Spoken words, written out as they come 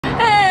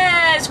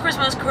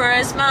Christmas,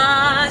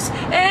 Christmas.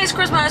 It's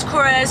Christmas,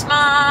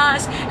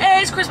 Christmas.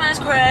 It's Christmas,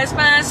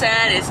 Christmas,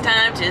 and it's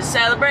time to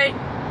celebrate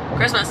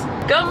Christmas.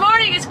 Good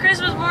morning, it's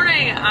Christmas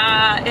morning.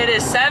 It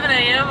is 7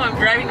 a.m. I'm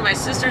driving to my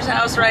sister's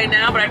house right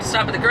now, but I have to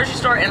stop at the grocery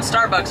store and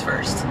Starbucks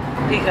first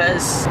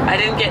because I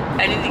need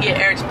to get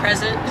Eric's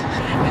present,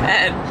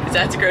 and because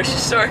that's a grocery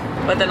store.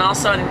 But then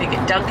also I need to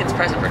get Duncan's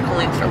present for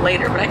Colleen for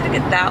later, but I can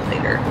get that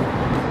later.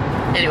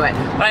 Anyway,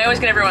 but I always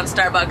get everyone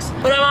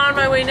Starbucks. But I'm on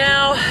my way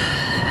now.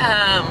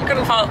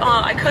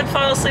 I could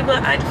fall asleep,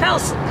 but I fell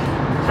asleep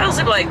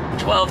at like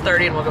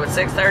 12:30 and woke up at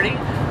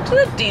 6:30. So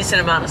a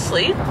decent amount of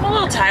sleep. I'm a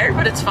little tired,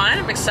 but it's fine.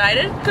 I'm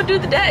excited. Go do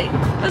the day.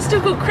 Let's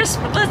do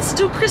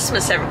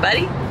Christmas,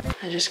 everybody.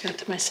 I just got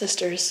to my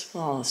sister's, the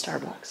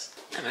Starbucks.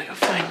 I'm gonna go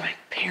find my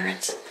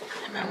parents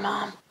and my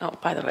mom. Oh,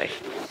 by the way,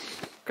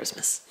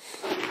 Christmas.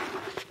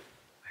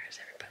 Where's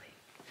everybody?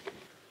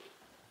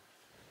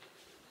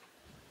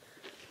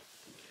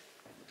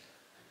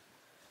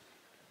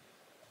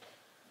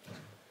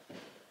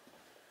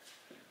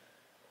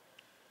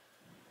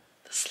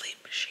 The sleep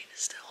machine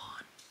is still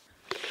on.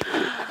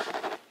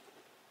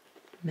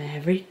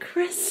 Merry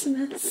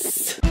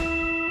Christmas.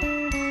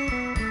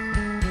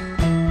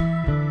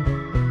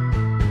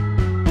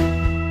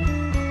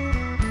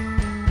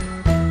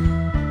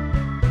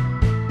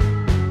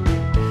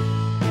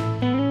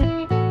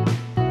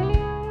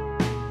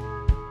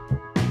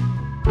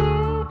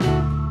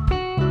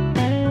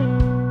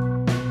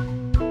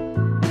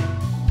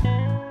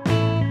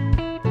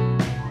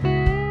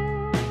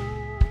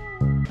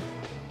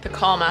 The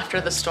calm after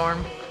the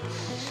storm.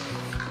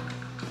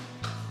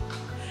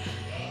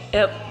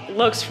 It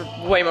looks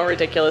way more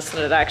ridiculous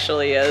than it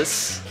actually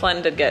is.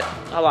 Flynn did get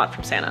a lot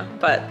from Santa,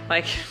 but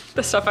like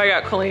the stuff I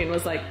got Colleen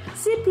was like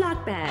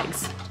Ziploc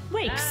bags,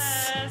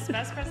 wipes.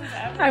 Best presents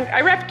ever.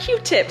 I wrapped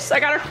Q-tips. I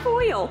got her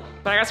foil.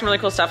 But I got some really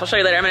cool stuff. I'll show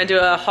you later. I'm gonna do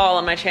a haul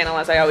on my channel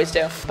as I always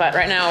do. But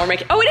right now we're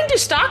making, oh, we didn't do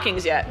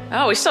stockings yet.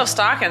 Oh, we still have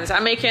stockings.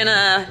 I'm making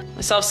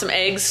myself some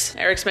eggs.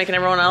 Eric's making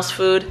everyone else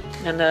food.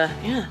 And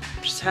yeah,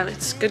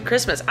 it's good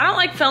Christmas. I don't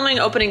like filming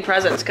opening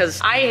presents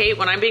because I hate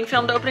when I'm being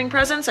filmed opening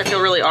presents. I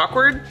feel really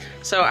awkward.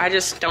 So I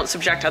just don't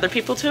subject other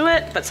people to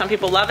it. But some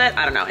people love it.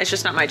 I don't know. It's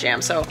just not my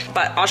jam. So,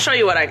 but I'll show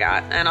you what I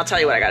got and I'll tell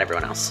you what I got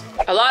everyone else.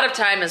 A lot of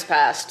time has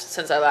passed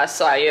since I last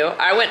saw you.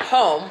 I went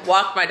home,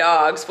 walked my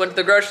dogs, went to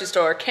the grocery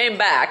store, came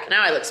back.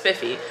 Now I look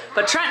spiffy.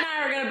 But Trent and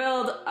I are gonna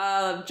build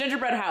a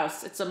gingerbread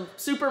house. It's a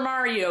Super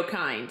Mario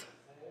kind.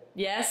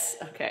 Yes?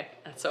 Okay,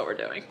 that's what we're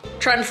doing.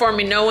 Trent informed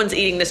me no one's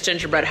eating this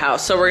gingerbread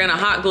house, so we're gonna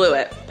hot glue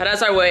it. But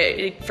as I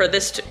wait for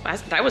this to,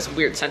 that was a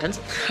weird sentence.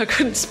 I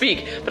couldn't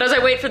speak. But as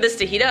I wait for this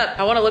to heat up,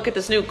 I wanna look at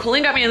this new,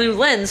 Colleen got me a new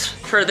lens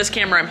for this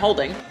camera I'm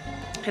holding.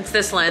 It's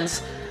this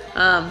lens.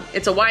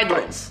 It's a wide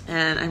lens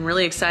and I'm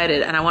really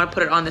excited and I want to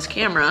put it on this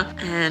camera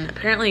and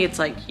apparently it's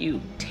like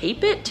you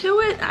tape it to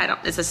it.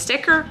 It's a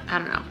sticker. I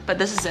don't know, but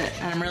this is it.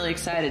 And I'm really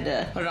excited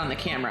to put it on the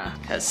camera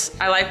because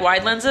I like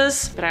wide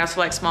lenses, but I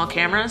also like small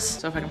cameras.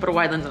 So if I can put a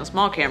wide lens on a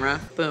small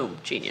camera, boom,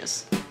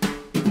 genius.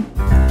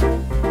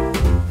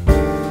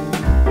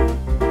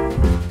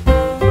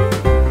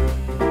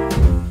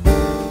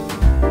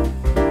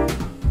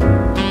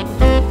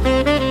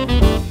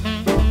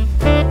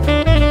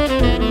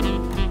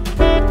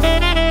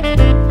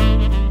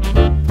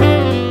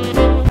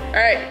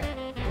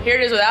 Here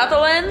it is without the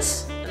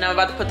lens, and now I'm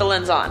about to put the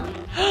lens on.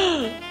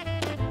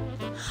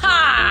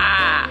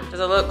 Ha! Does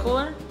it look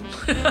cooler?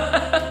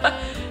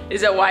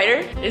 Is it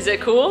wider? Is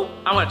it cool?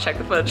 I want to check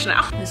the footage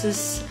now. This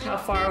is how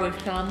far we've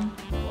come.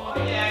 Oh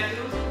yeah,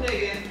 do some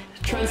digging.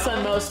 Trent's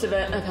done most of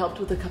it. I've helped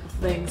with a couple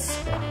things.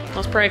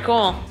 That's pretty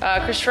cool.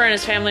 Christopher and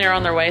his family are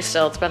on their way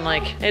still. It's been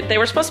like, they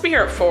were supposed to be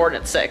here at 4 and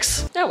it's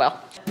 6. Oh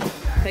well.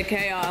 The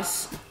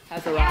chaos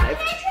has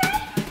arrived.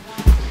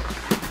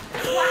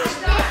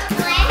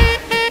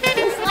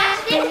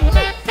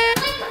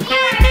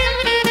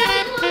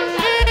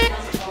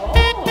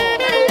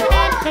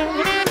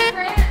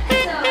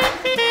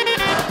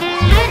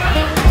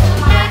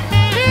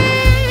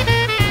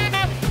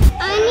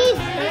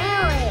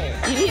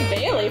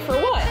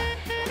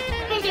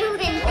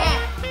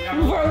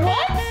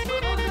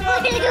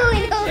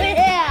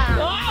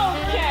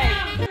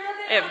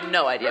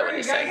 No idea what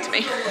he's saying to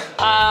me.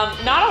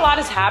 Not a lot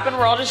has happened.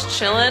 We're all just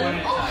chilling.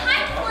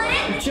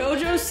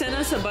 Jojo sent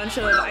us a bunch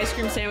of ice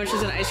cream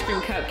sandwiches and ice cream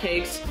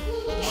cupcakes.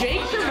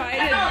 Jake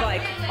provided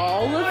like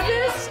all of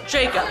this.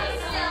 Jacob,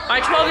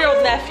 my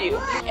 12-year-old nephew.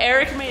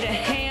 Eric made a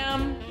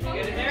ham.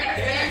 My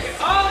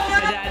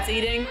dad's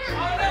eating.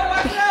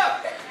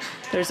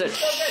 There's a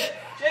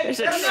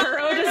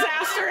churro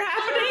disaster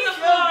happening.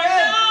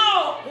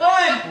 Oh no!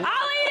 One.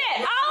 I'll eat it.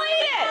 I'll eat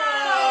it.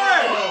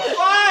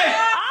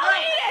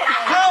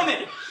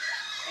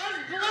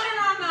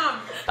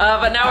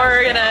 But now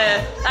we're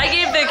gonna, I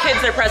gave the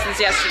kids their presents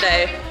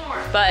yesterday,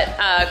 but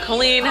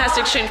Colleen has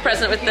to exchange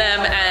present with them,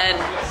 and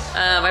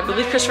I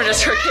believe Christopher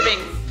just started giving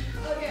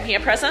me a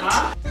present.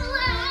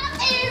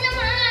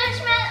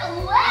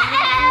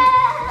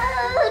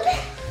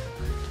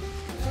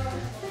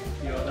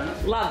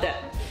 Loved it.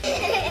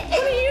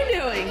 What are you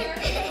doing?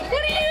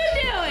 What are you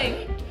doing?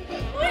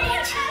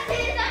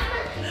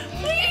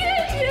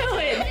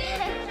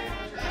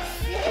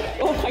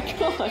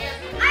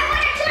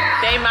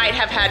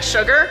 have had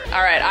sugar.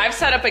 All right, I've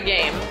set up a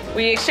game.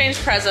 We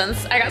exchanged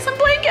presents. I got some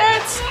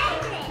blankets.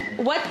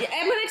 What?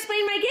 I'm gonna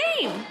explain my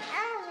game.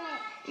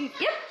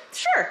 Yep,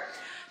 sure.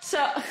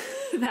 So,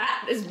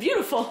 that is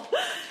beautiful.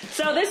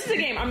 So this is a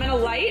game. I'm gonna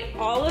light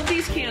all of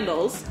these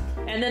candles,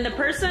 and then the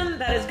person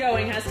that is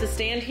going has to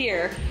stand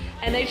here,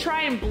 and they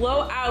try and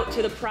blow out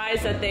to the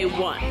prize that they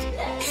want.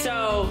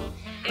 So,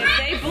 if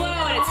they blow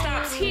and it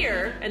stops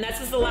here, and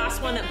this is the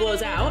last one that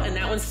blows out, and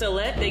that one's still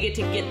lit, they get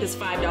to get this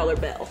 $5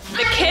 bill.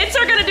 The kids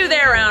are gonna do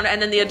their round, and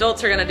then the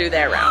adults are gonna do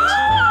their round.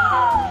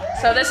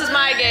 So this is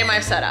my game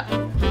I've set up.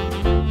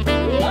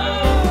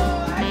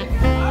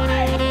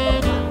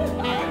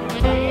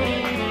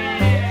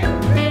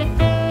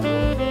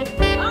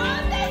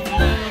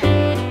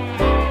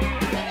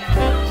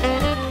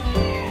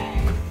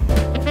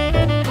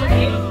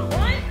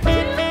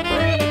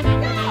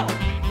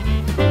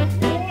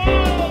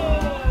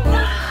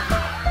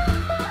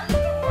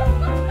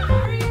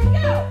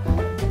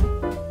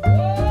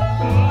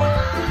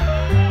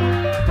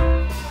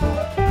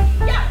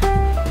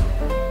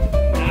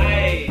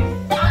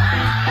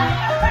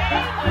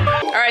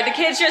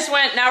 Just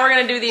went, now we're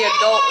gonna do the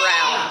adult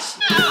round.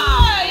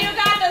 Oh, you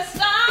got the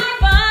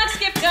Starbucks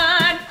gift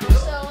card.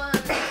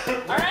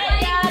 All right,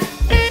 Dad,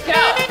 let's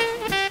go.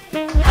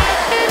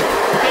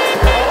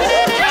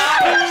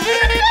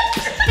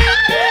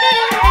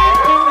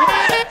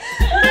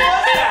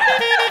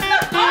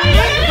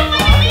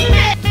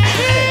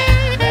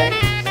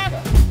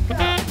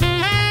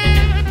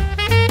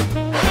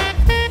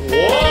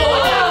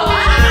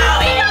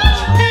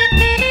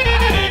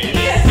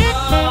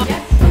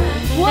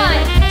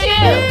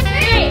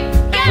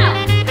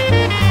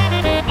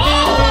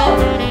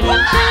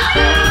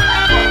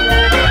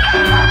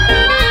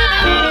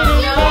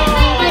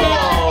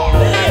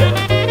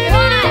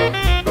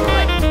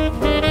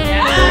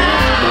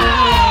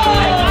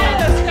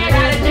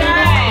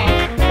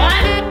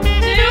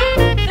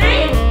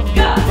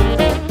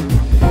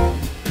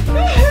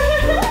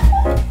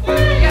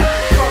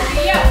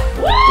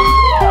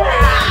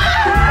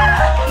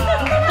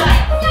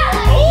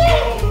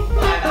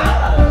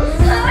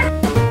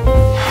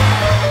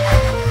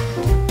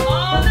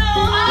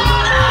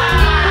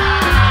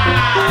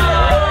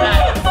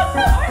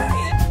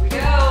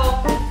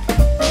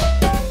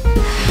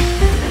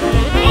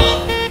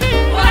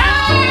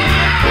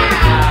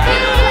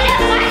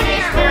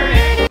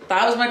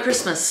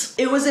 Christmas.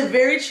 It was a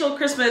very chill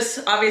Christmas,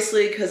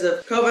 obviously because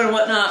of COVID and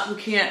whatnot.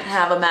 We can't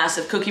have a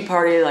massive cookie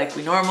party like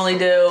we normally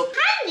do.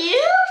 Hi,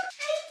 you.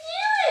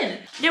 How you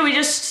doing? Yeah, we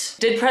just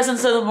did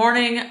presents in the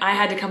morning. I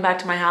had to come back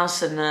to my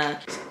house and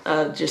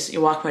just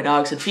walk my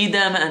dogs and feed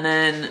them, and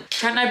then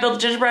Trent and I built a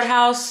gingerbread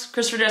house.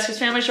 Christopher Jessica's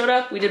family showed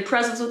up. We did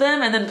presents with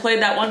them and then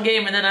played that one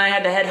game, and then I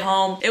had to head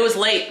home. It was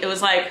late. It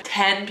was like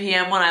 10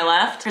 p.m. when I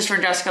left. Christopher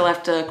and Jessica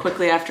left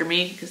quickly after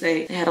me because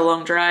they had a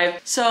long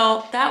drive.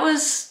 So that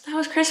was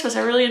Christmas.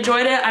 I really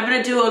enjoyed it. I'm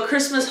gonna do a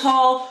Christmas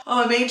haul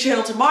on my main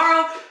channel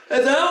tomorrow.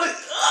 And then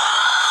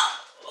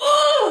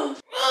oh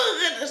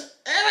goodness.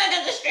 Oh my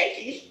goodness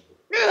gracious.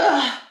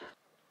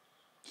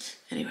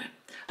 Anyway,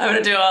 I'm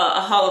gonna do a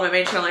haul on my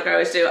main channel like I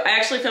always do. I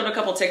actually filmed a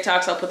couple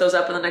TikToks. I'll put those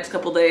up in the next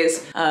couple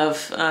days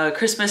of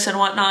Christmas and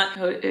whatnot.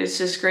 It's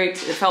just great.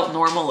 It felt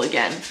normal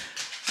again.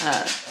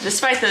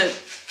 Despite the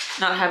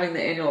not having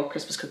the annual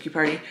Christmas cookie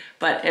party,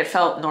 but it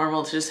felt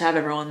normal to just have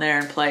everyone there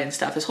and play and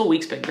stuff. This whole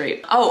week's been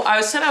great. Oh,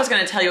 I said I was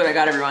gonna tell you what I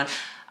got everyone.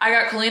 I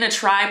got Colleen a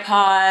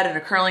tripod and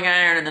a curling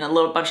iron and then a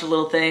bunch of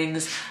little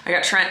things. I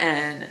got Trent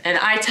an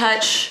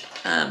iTouch.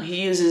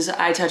 He uses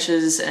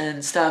iTouches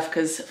and stuff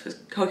because of his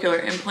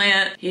cochlear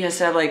implant. He has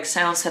to have like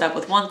sound set up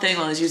with one thing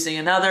while he's using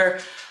another.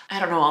 I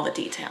don't know all the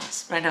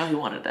details, but I know he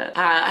wanted it.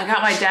 I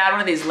got my dad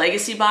one of these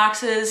legacy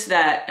boxes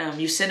that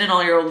you send in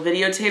all your old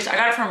videotapes. I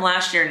got it from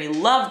last year and he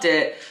loved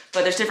it,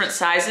 but there's different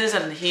sizes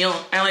and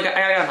I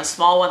got him a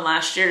small one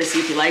last year to see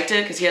if he liked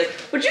it because he has.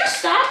 Would you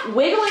stop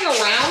wiggling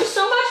around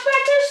so much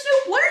back there,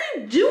 Snoop? What are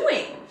you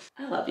doing?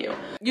 I love you.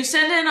 You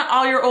send in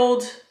all your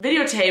old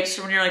videotapes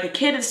from when you're like a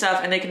kid and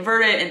stuff, and they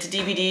convert it into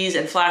DVDs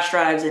and flash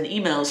drives and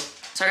emails.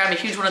 So I got him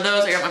a huge one of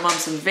those. I got my mom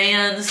some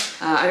Vans.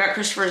 I got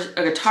Christopher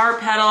a guitar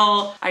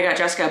pedal. I got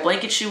Jessica a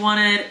blanket she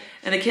wanted,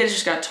 and the kids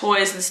just got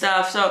toys and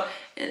stuff. So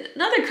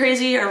nothing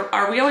crazy,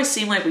 or we always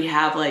seem like we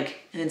have like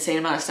an insane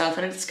amount of stuff,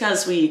 and it's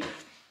because we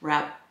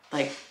wrap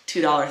like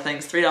 $2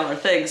 things, $3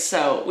 things.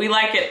 So we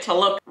like it to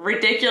look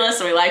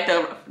ridiculous, and we like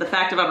the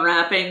fact of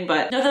unwrapping,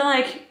 but nothing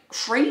like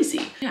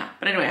crazy. Yeah,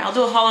 but anyway, I'll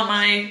do a haul on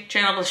my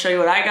channel to show you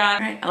what I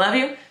got. All right, I love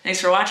you.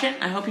 Thanks for watching.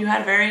 I hope you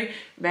had a very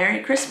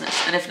Merry Christmas.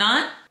 And if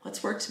not,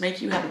 let's work to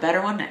make you have a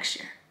better one next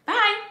year.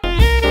 Bye.